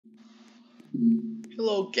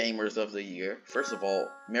Hello gamers of the year. First of all,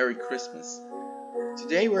 Merry Christmas.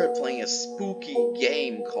 Today we're playing a spooky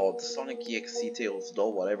game called Sonic.exe Tales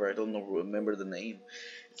Doll, whatever, I don't know, remember the name.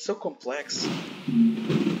 It's so complex.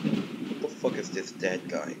 What the fuck is this dead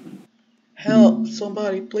guy? Help!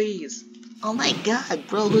 Somebody please! Oh my god,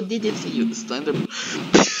 bro, who did it to you? Slender...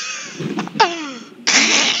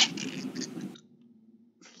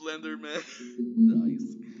 Slenderman.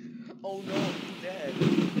 Nice. Oh no, he's dead.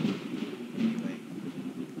 Anyway.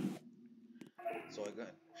 So I got...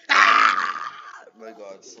 Ah! My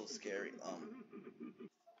god, so scary.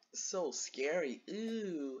 So scary.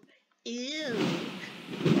 Ooh. Ew.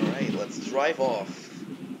 Alright, let's drive off.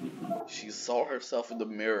 She saw herself in the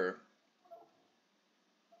mirror.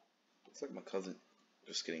 Looks like my cousin.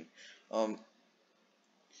 Just kidding.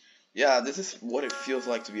 Yeah, this is what it feels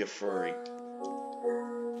like to be a furry.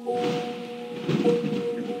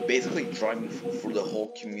 You're basically driving for the whole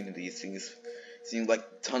community. Seeing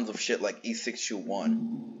like tons of shit like E621.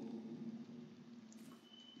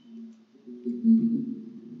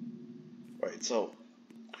 Right, so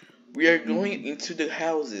we are going into the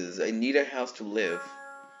houses. I need a house to live.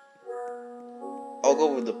 I'll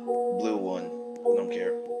go with the blue one. I don't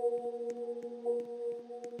care.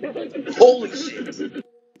 Holy shit!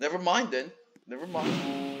 Never mind then. Never mind.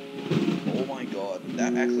 Oh my god,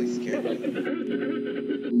 that actually scared me.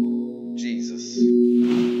 Jesus.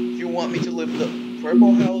 If you want me to live in the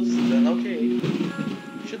purple house, then okay.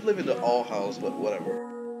 You should live in the all house, but whatever.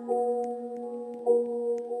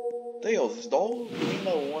 Tails, doll? You mean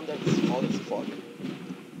the one that's hot as fuck?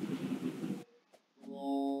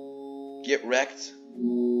 Get wrecked.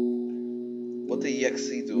 What the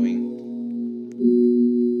EXE doing?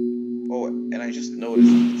 Oh, and I just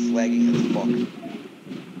noticed it's lagging as fuck.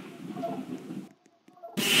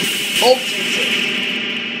 Oh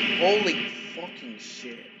Jesus! Holy fucking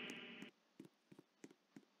shit.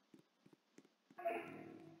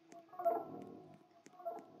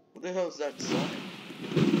 What the hell is that Sonic?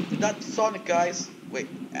 That Sonic, guys! Wait,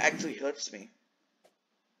 actually hurts me.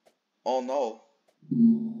 Oh no.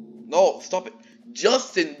 No, stop it.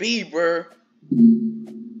 Justin Bieber!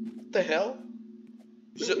 What the hell?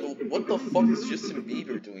 What the fuck is Justin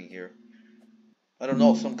Bieber doing here? I don't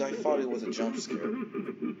know, some guy thought it was a jump scare.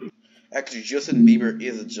 Actually, Justin Bieber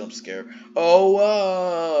is a jump scare. Oh,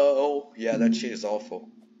 whoa! Yeah, that shit is awful.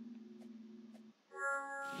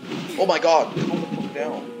 Oh my god, calm the fuck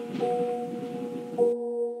down.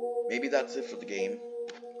 Maybe that's it for the game.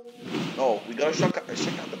 Oh, we gotta check out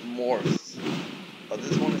the morphs.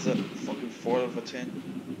 This one is a fucking 4 out of a 10.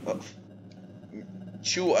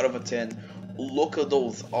 2 out of a 10. Look at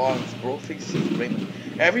those arms, bro. Thinks he's Raymond.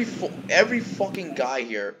 Every fucking guy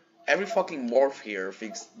here, every fucking morph here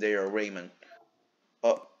thinks they are Raymond.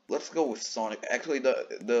 Let's go with Sonic. Actually,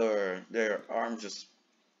 their arms just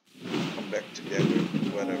come back together.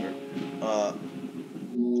 Whatever.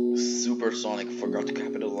 Super Sonic forgot to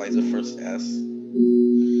capitalize the first S.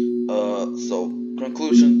 So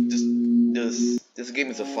conclusion: this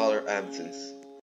game is a father absence.